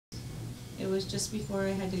it was just before I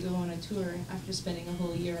had to go on a tour after spending a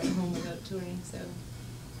whole year at home without touring. So,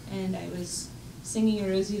 and I was singing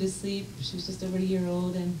Rosie to sleep. She was just over a year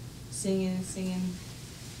old, and singing and singing.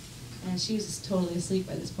 And she was just totally asleep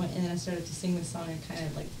by this point. And then I started to sing the song and kind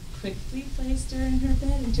of like quickly placed her in her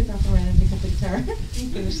bed and took off and ran and picked up the guitar and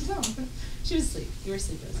finished the song. She was asleep. You were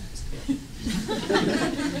asleep, Rosie. It's cool.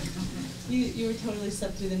 you were totally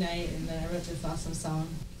slept through the night, and then I wrote this awesome song.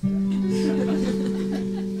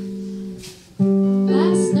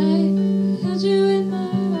 Last night I held you in my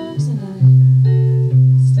arms and I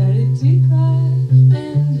started to cry,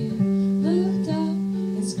 and you looked up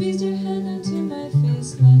and squeezed your hand onto my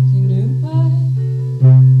face like you knew why.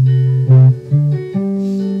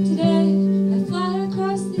 Today I fly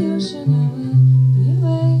across the ocean, I will be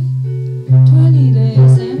away 20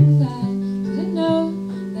 days, and I didn't know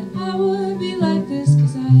that I would be like this,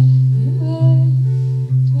 'cause I'd be away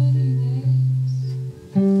 20 days.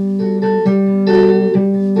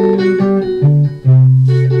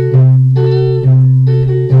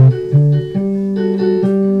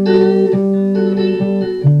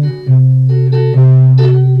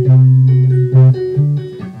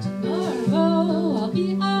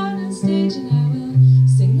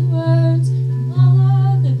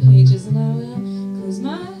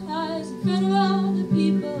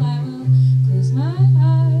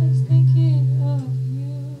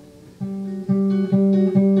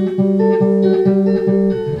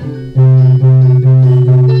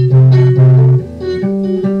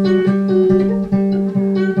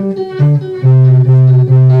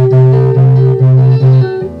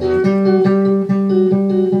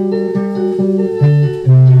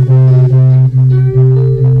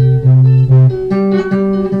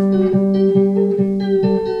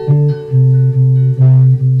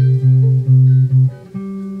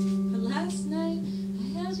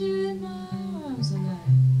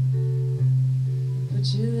 Put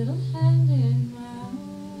your little hand in